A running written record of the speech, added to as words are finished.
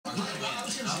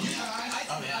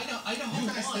I know. You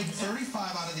guys think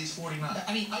 35 out of these 49.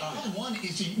 I mean, one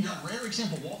is your rare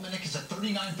example. Walt Minnick is a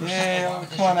 39%. Yeah,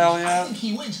 come on, Elliot. I think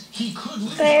he wins. He could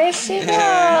lose. There she goes.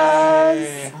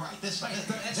 Right. That's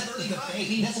 35.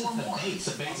 This is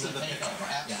the base of the pickup.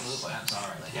 Absolutely. I'm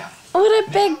sorry. Yeah. What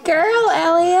a big girl,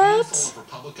 Elliot.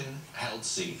 Republican-held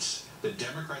seats. The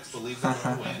Democrats believe they're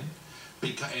going to win.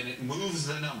 And it moves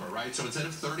the number, right? So instead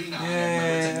of 39,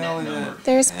 it's a net number.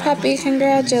 There's Puppy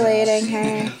congratulating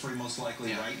her. The three most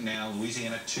likely right now,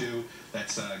 Louisiana 2,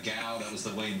 that's Gow, that was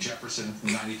the Wayne Jefferson,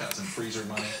 90,000 freezer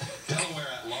money. Delaware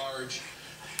at large,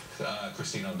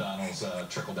 Christine O'Donnell's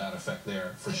trickle-down effect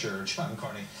there, for sure. John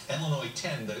Carney. Illinois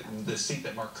 10, the seat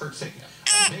that Mark Kurt's taking,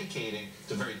 vacating.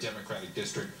 It's a very Democratic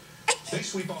district. They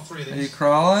sweep all three of these. Are you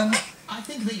crawling? I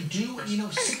think they do.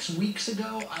 6 weeks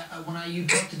ago, when you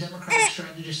talk to Democratic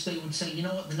strategists, they would say, you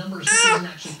know what, the number isn't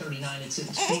actually 39,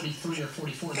 it's 43 or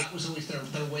 44. That was always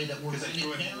their way that we're going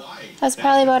to That's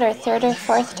probably about her third or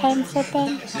fourth time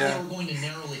flipping. That's how they were going to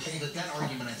narrowly hold it. That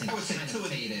argument, I think, I would say kind of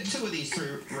faded. two of these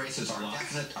three races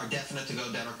are definite to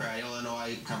go Democrat.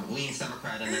 Illinois kind of leans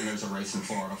Democrat, and then there's a race in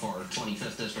Florida for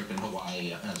 25th district in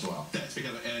Hawaii as well. That's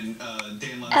because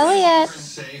Dan Elliot.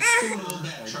 safe a little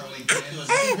bit. Charlie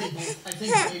I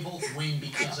think they both win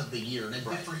because of the year. In a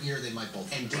different year, they might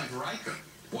both. And Dave Riker,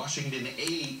 Washington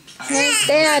 8. There's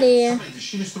Daddy.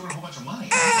 She just threw in a whole bunch of money.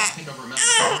 I think over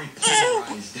it's a very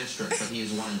polarized district, but he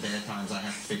has won in bad times. I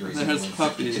have to figure he's going to win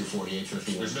 52, 48,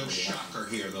 50. There's no shocker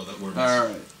here, though, that we're missing. All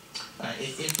right.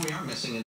 If we are missing